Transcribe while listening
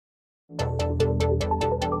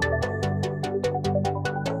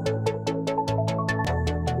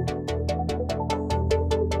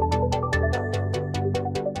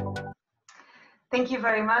Thank you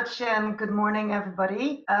very much, and good morning,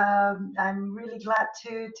 everybody. I'm really glad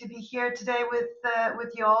to be here today with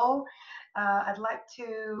you all. I'd like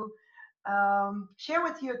to share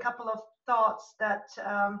with you a couple of thoughts that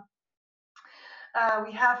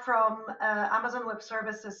we have from Amazon Web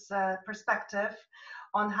Services perspective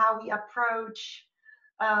on how we approach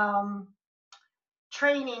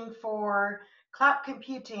training for cloud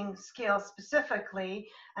computing skills specifically,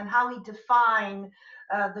 and how we define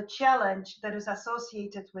the challenge that is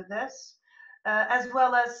associated with this, as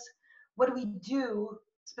well as what we do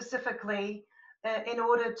specifically in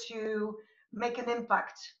order to make an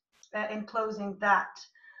impact in closing that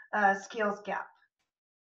skills gap.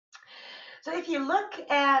 So if you look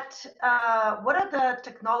at what are the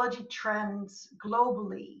technology trends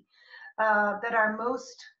globally that are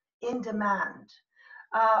most in demand,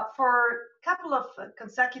 for a couple of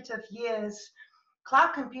consecutive years,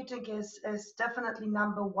 cloud computing is definitely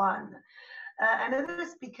number one. And it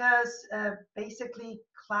is because basically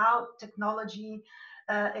cloud technology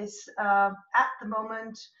is at the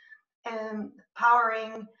moment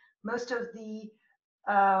powering most of the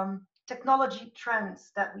technology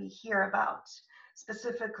trends that we hear about,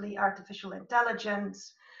 specifically artificial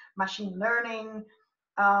intelligence, machine learning,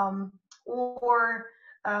 or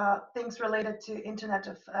things related to Internet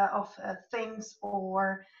of Things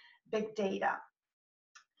or big data.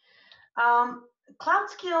 Cloud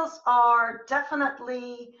skills are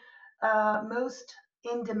definitely most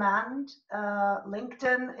in demand.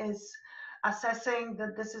 LinkedIn is assessing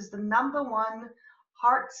that this is the #1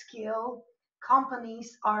 hard skill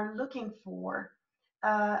companies are looking for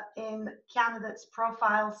in candidates'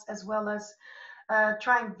 profiles, as well as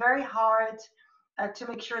trying very hard to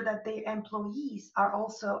make sure that the employees are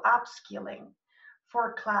also upskilling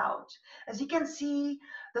for cloud. As you can see,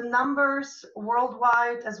 the numbers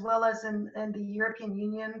worldwide as well as in the European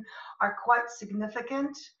Union are quite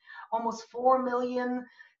significant. Almost 4 million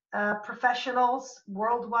professionals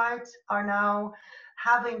worldwide are now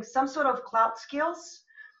having some sort of cloud skills,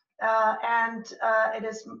 and it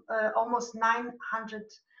is almost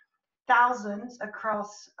 900,000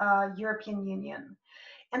 across European Union.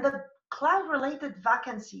 And the cloud-related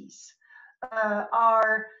vacancies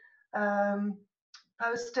are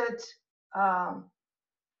posted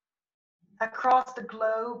across the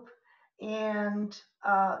globe, and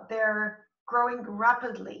they're growing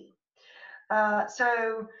rapidly.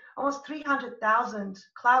 So almost 300,000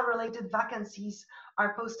 cloud-related vacancies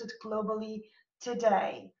are posted globally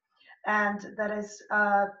today, and that is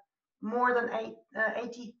more than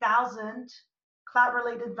 80,000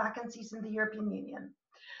 cloud-related vacancies in the European Union.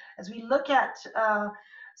 As we look at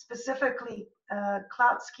specifically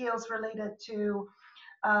cloud skills related to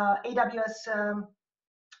AWS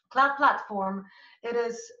cloud platform, it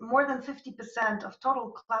is more than 50% of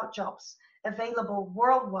total cloud jobs available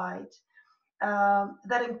worldwide.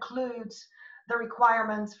 That includes the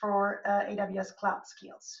requirements for AWS cloud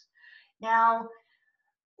skills. Now,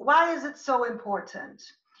 why is it so important?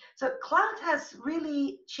 So cloud has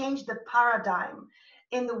really changed the paradigm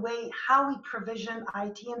in the way how we provision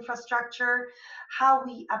IT infrastructure, how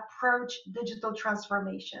we approach digital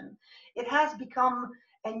transformation. It has become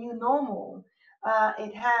a new normal.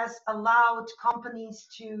 It has allowed companies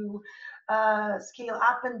to scale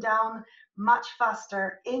up and down much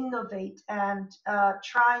faster, innovate, and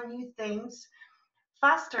try new things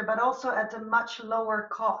faster, but also at a much lower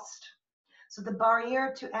cost. So the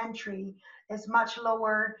barrier to entry is much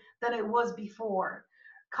lower than it was before.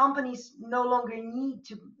 Companies no longer need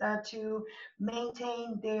to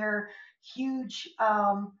maintain their huge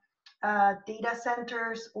data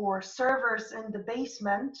centers or servers in the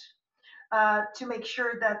basement to make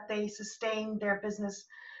sure that they sustain their business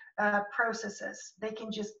processes. They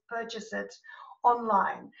can just purchase it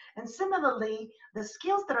online. And similarly, the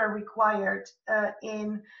skills that are required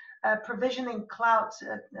in provisioning cloud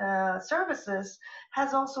services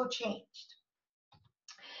has also changed.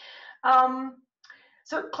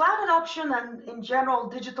 So cloud adoption and in general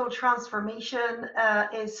digital transformation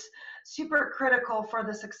is super critical for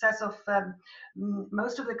the success of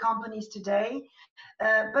most of the companies today.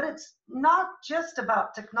 But it's not just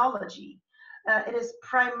about technology. It is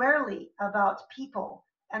primarily about people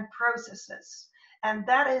and processes. And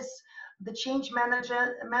that is the change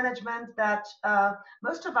management that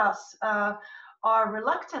most of us are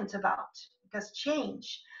reluctant about, because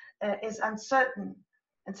change is uncertain.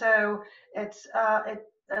 And so it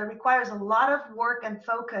requires a lot of work and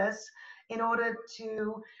focus in order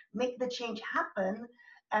to make the change happen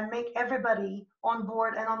and make everybody on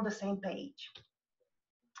board and on the same page.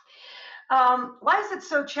 Why is it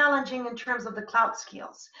so challenging in terms of the cloud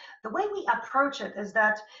skills? The way we approach it is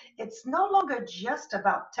that it's no longer just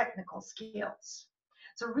about technical skills.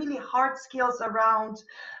 So really hard skills around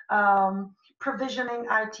provisioning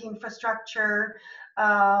IT infrastructure,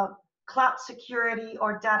 uh, cloud security,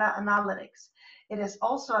 or data analytics. It is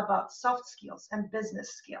also about soft skills and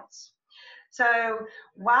business skills. So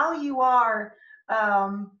while you are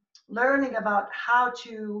learning about how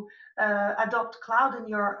to adopt cloud in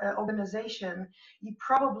your organization, you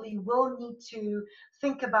probably will need to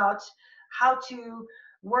think about how to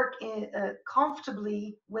work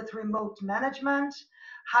comfortably with remote management,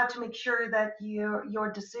 how to make sure that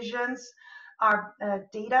your decisions are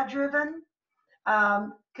data driven.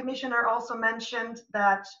 Commissioner also mentioned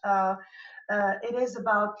that it is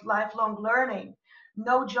about lifelong learning.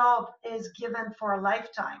 No job is given for a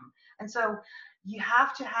lifetime. And so you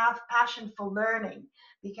have to have passion for learning,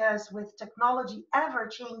 because with technology ever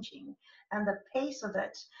changing and the pace of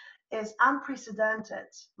it is unprecedented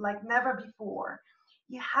like never before,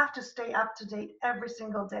 you have to stay up to date every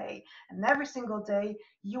single day. And every single day,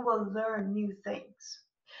 you will learn new things.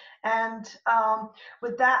 And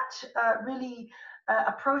with that, really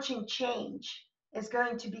approaching change is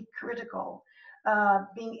going to be critical.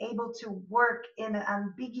 Being able to work in an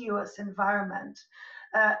ambiguous environment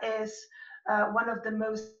is one of the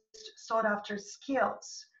most sought after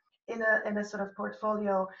skills in a sort of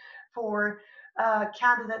portfolio for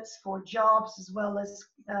candidates for jobs, as well as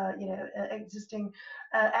existing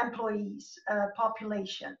employees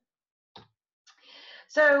population.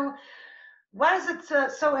 So why is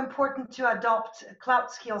it so important to adopt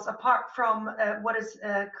cloud skills apart from what is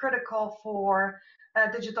critical for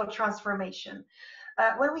digital transformation?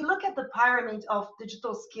 When we look at the pyramid of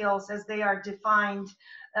digital skills as they are defined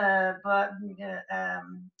by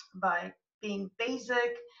being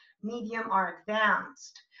basic, medium, or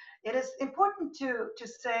advanced, it is important to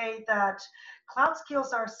say that cloud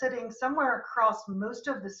skills are sitting somewhere across most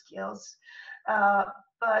of the skills.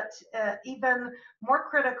 But even more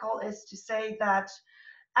critical is to say that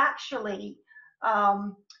actually,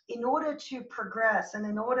 in order to progress and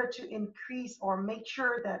in order to increase or make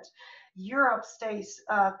sure that Europe stays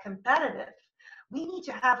competitive, we need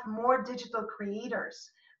to have more digital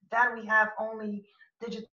creators than we have only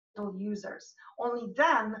digital users. Only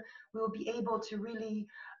then we will be able to really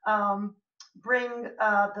bring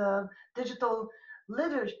the digital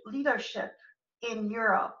leadership in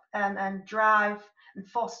Europe and drive and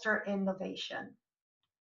foster innovation.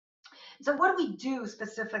 So what do we do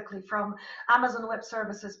specifically from Amazon Web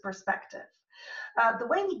Services perspective? The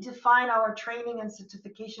way we define our training and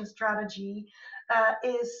certification strategy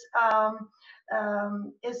is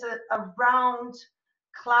around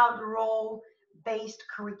cloud role-based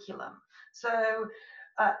curriculum. So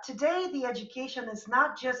today, the education is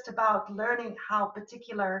not just about learning how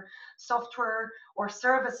particular software or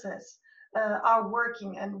services are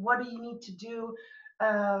working and what do you need to do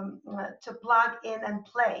to plug in and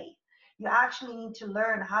play. You actually need to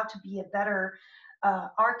learn how to be a better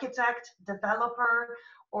architect, developer,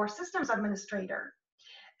 or systems administrator.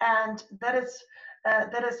 And that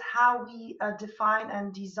is how we define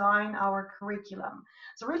and design our curriculum.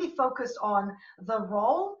 So really focused on the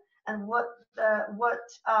role and what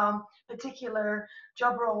particular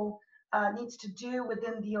job role needs to do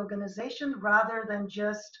within the organization, rather than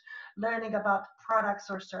just learning about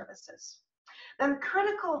products or services. Then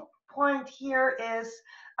critical point here is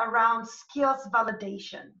around skills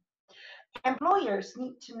validation. Employers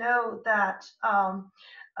need to know that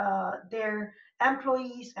their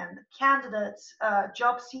employees and candidates,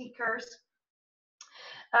 job seekers,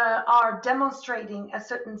 are demonstrating a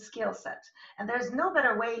certain skill set. And there's no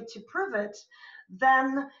better way to prove it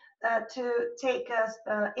than to take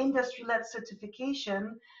a industry-led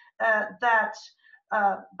certification that,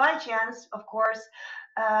 by chance, of course,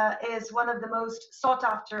 is one of the most sought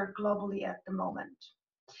after globally at the moment.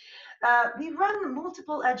 We run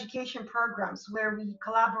multiple education programs where we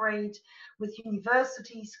collaborate with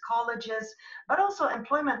universities, colleges, but also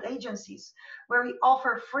employment agencies, where we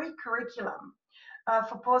offer free curriculum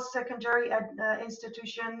for post-secondary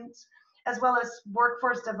institutions, as well as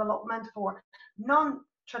workforce development for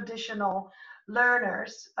non-traditional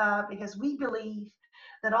learners, because we believe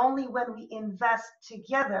that only when we invest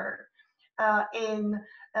together in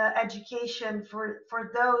education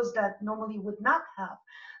for those that normally would not have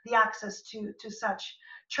the access to such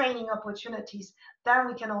training opportunities, then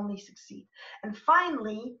we can only succeed. And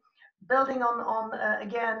finally, building on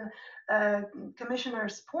again,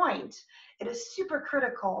 Commissioner's point, it is super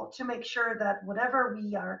critical to make sure that whatever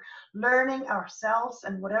we are learning ourselves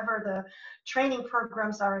and whatever the training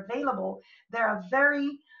programs are available, they are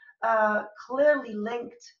very clearly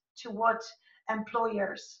linked to what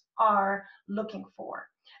employers are looking for.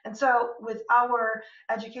 And so with our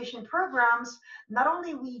education programs, not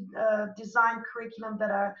only we design curriculum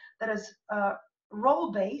that is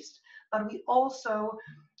role-based, but we also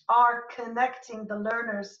are connecting the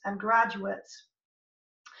learners and graduates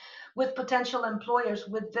with potential employers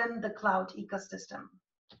within the cloud ecosystem.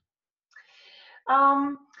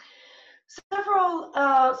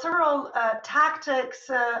 Several tactics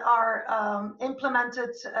are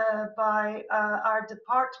implemented by our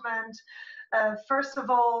department. First of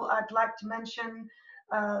all, I'd like to mention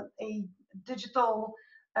a digital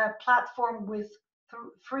platform with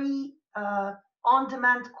free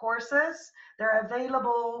on-demand courses. They're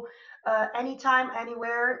available anytime,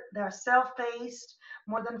 anywhere. They're self-paced.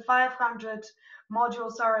 More than 500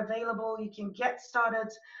 modules are available. You can get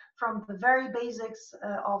started from the very basics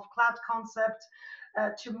of cloud concept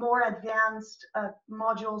to more advanced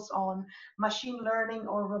modules on machine learning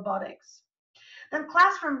or robotics. Then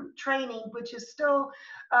classroom training, which is still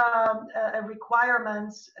a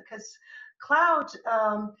requirement because cloud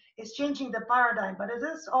is changing the paradigm, but it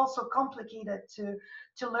is also complicated to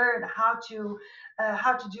learn how to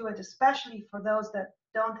do it, especially for those that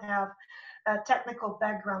don't have a technical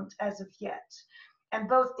background as of yet. And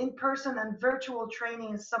both in-person and virtual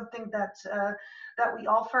training is something that we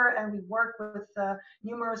offer, and we work with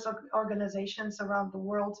numerous organizations around the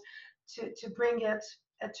world to bring it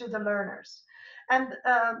to the learners. And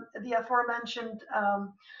the aforementioned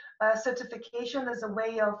certification is a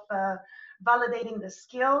way of validating the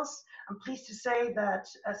skills. I'm pleased to say that,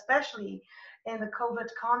 especially in the COVID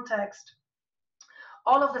context,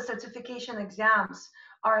 all of the certification exams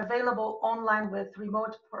are available online with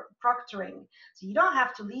remote proctoring. So you don't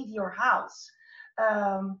have to leave your house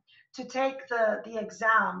to take the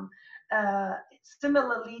exam.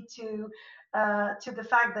 Similarly to the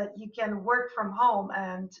fact that you can work from home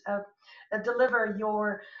and deliver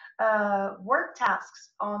your work tasks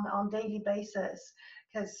on daily basis,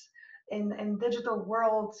 because in digital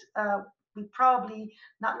world we probably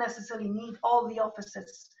not necessarily need all the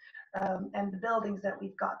offices and the buildings that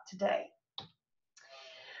we've got today.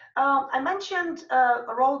 I mentioned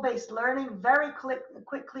role-based learning. Very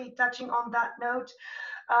quickly touching on that note,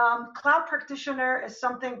 cloud practitioner is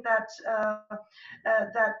something that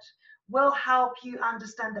that will help you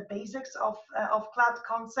understand the basics of cloud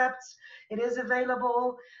concepts. It is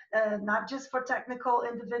available not just for technical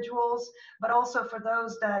individuals, but also for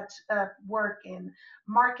those that work in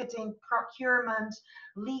marketing, procurement,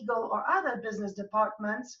 legal, or other business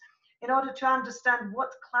departments, in order to understand what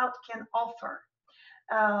cloud can offer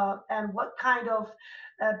and what kind of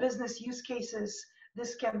business use cases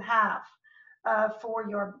this can have for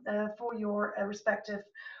your respective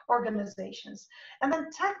organizations. And then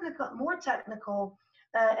more technical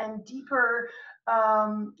and deeper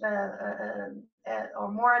or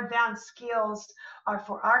more advanced skills are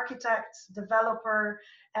for architects, developer,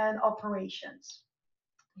 and operations.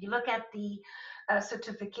 You look at the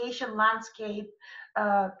certification landscape,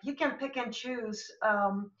 you can pick and choose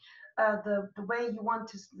the way you want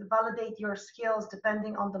to validate your skills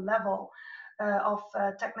depending on the level of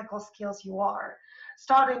technical skills you are.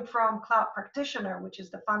 Starting from cloud practitioner, which is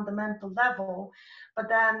the fundamental level, but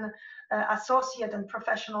then associate and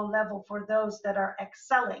professional level for those that are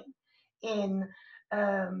excelling in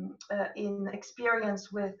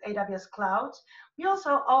experience with AWS Cloud. We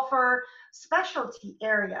also offer specialty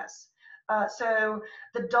areas. So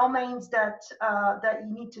the domains that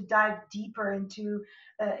you need to dive deeper into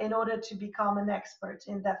in order to become an expert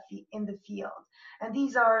in the field, and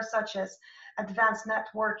these are such as advanced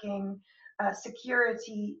networking,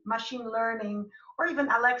 security, machine learning, or even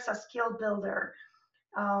Alexa Skill Builder.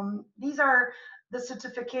 These are the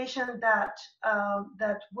certification that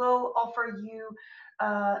will offer you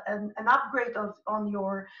an upgrade on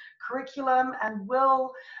your curriculum and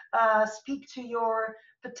will speak to your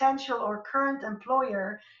potential or current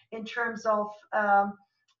employer in terms of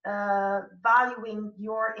valuing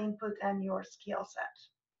your input and your skill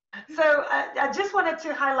set. So I just wanted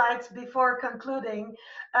to highlight before concluding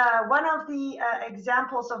one of the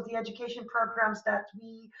examples of the education programs that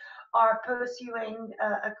we are pursuing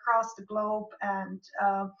across the globe and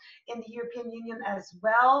in the European Union as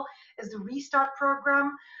well is the Restart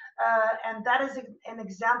program. And that is an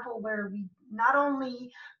example where we not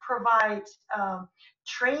only provide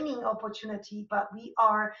training opportunity, but we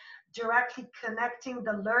are directly connecting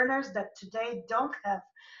the learners that today don't have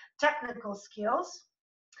technical skills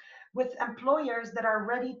with employers that are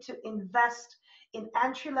ready to invest in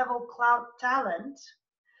entry-level cloud talent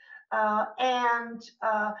and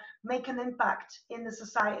make an impact in the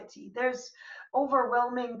society. There's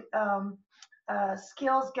overwhelming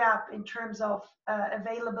skills gap in terms of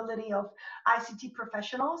availability of ICT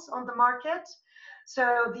professionals on the market.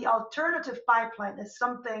 So the alternative pipeline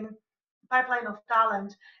of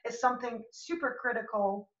talent is something super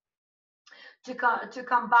critical to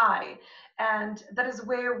come by. And that is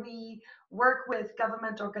where we work with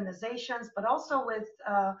government organizations, but also with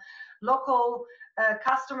local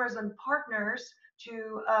customers and partners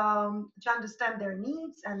to understand their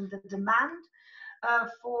needs and the demand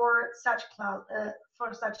for such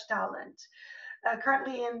talent.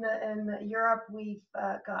 Currently in Europe, we've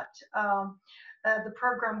got the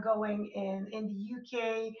program going in the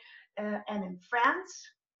UK and in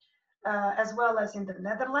France, as well as in the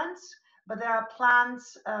Netherlands. But there are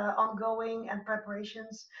plans ongoing and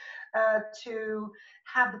preparations to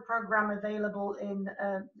have the program available in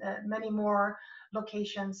many more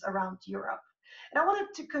locations around Europe. And I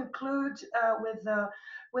wanted to conclude with a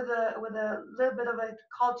little bit of a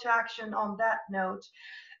call to action on that note.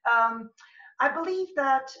 I believe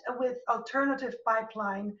that with alternative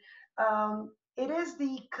pipeline, it is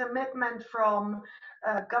the commitment from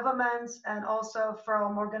governments and also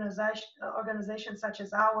from organizations such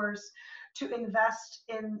as ours to invest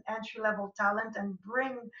in entry-level talent and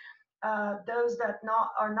bring those that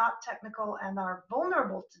are not technical and are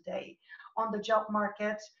vulnerable today on the job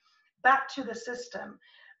market back to the system.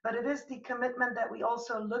 But it is the commitment that we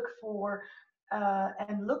also look for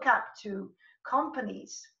and look up to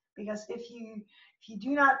companies, because if you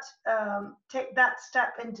do not take that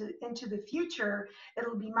step into the future,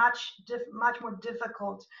 it'll be much more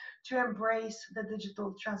difficult to embrace the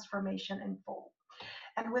digital transformation in full.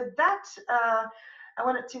 And with that, I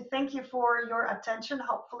wanted to thank you for your attention.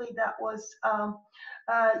 Hopefully that was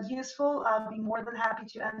useful. I'll be more than happy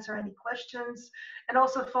to answer any questions and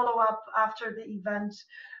also follow up after the event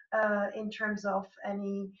in terms of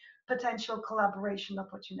any potential collaboration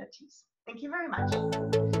opportunities. Thank you very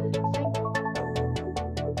much.